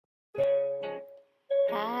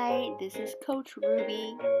Hi, this is Coach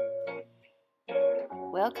Rubyyy.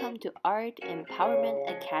 Welcome to Art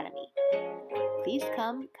Empowerment Academy. Please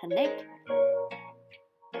come connect.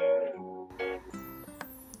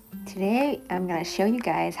 Today I'm going to show you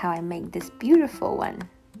guys how I make this beautiful one.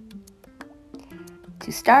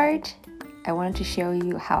 To start, I wanted to show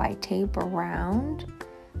you how I tape around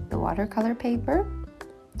the watercolor paper.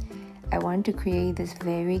 I wanted to create this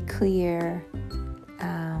very clear,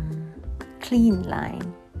 clean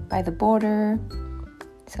line by the border.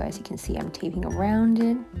 So as you can see, I'm taping around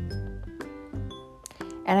it.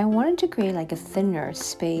 And I wanted to create like a thinner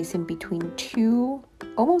space in between two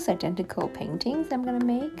almost identical paintings I'm gonna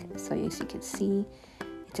make. So as you can see,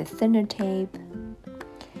 it's a thinner tape.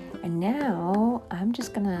 And now I'm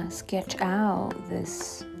just gonna sketch out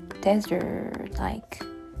this desert-like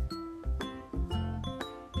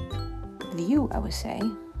view, I would say.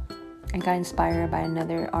 I got inspired by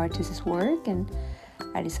another artist's work and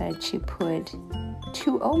I decided to put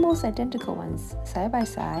two almost identical ones side by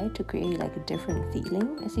side to create like a different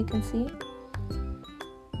feeling, as you can see.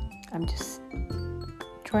 I'm just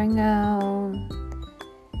drawing out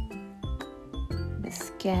the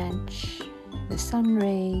sketch, the sun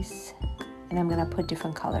rays, and I'm gonna put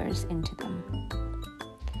different colors into them.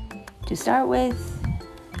 To start with,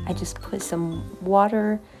 I just put some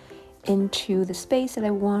water into the space that I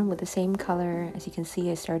want with the same color. As you can see,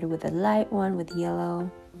 I started with a light one with yellow.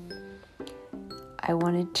 I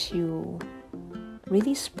wanted to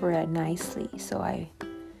really spread nicely, so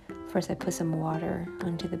first I put some water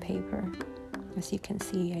onto the paper. As you can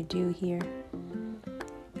see, I do here.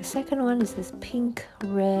 The second one is this pink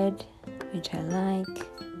red, which I like.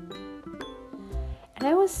 And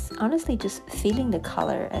I was honestly just feeling the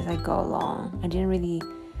color as I go along. I didn't really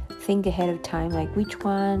think ahead of time like which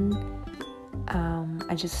one.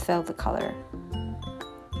 I just felt the color.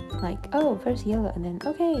 Like, oh, first yellow, and then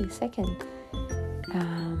okay, second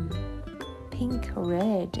pink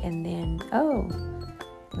red, and then oh,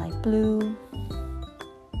 light blue.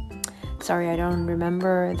 Sorry, I don't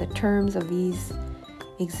remember the terms of these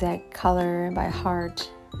exact color by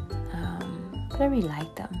heart, but I really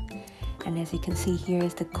like them. And as you can see, here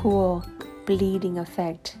is the cool bleeding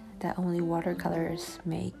effect that only watercolors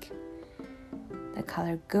make. The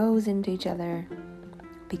color goes into each other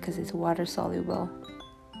because it's water soluble.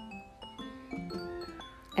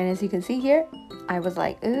 And as you can see here, I was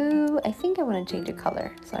like, ooh, I think I want to change the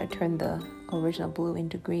color. So I turned the original blue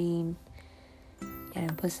into green and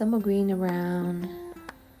I put some more green around.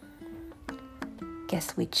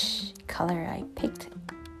 Guess which color I picked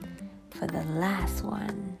for the last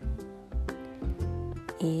one?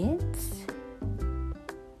 It's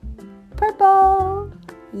purple!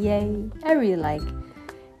 Yay! I really like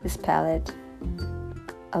this palette.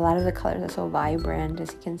 A lot of the colors are so vibrant,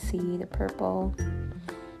 as you can see, the purple.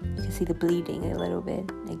 You can see the bleeding a little bit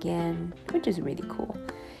again, which is really cool.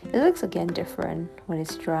 It looks again different when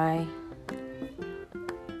it's dry.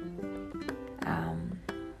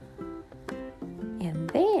 And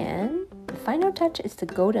then the final touch is the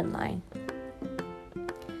golden line.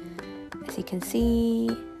 As you can see,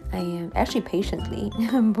 I am actually patiently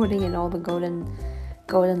putting in all the golden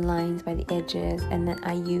lines by the edges, and then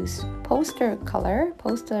I use poster color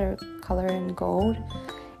and gold,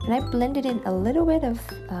 and I blended in a little bit of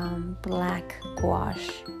black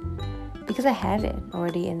gouache because I had it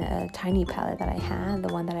already in a tiny palette that I had,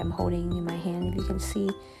 the one that I'm holding in my hand, if you can see.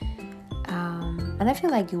 And I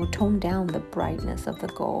feel like it will tone down the brightness of the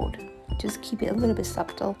gold, just keep it a little bit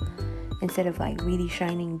subtle instead of like really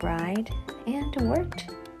shining bright, and it worked.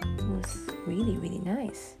 It was really, really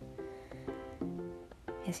nice.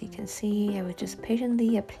 As you can see, I was just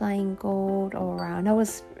patiently applying gold all around. I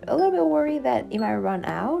was a little bit worried that it might run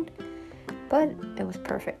out, but it was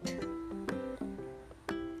perfect.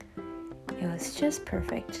 It was just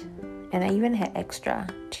perfect. And I even had extra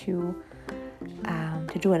to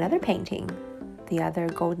do another painting, the other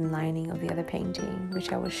golden lining of the other painting,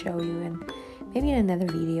 which I will show you in maybe in another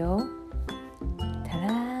video.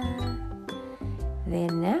 Ta-da!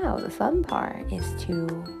 Then now the fun part is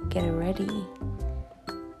to get it ready.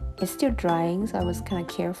 It's still drying, so I was kind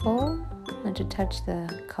of careful not to touch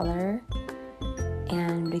the color,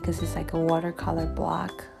 and because it's like a watercolor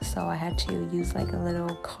block, so I had to use like a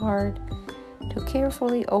little card to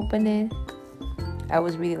carefully open it. I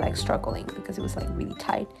was really like struggling because it was like really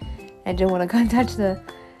tight. I didn't want to touch the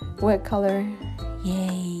wet color.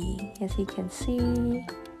 Yay! As you can see,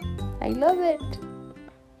 I love it.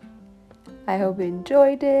 I hope you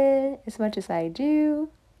enjoyed it as much as I do.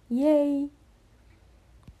 Yay!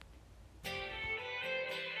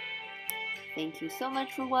 Thank you so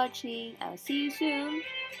much for watching. I'll see you soon.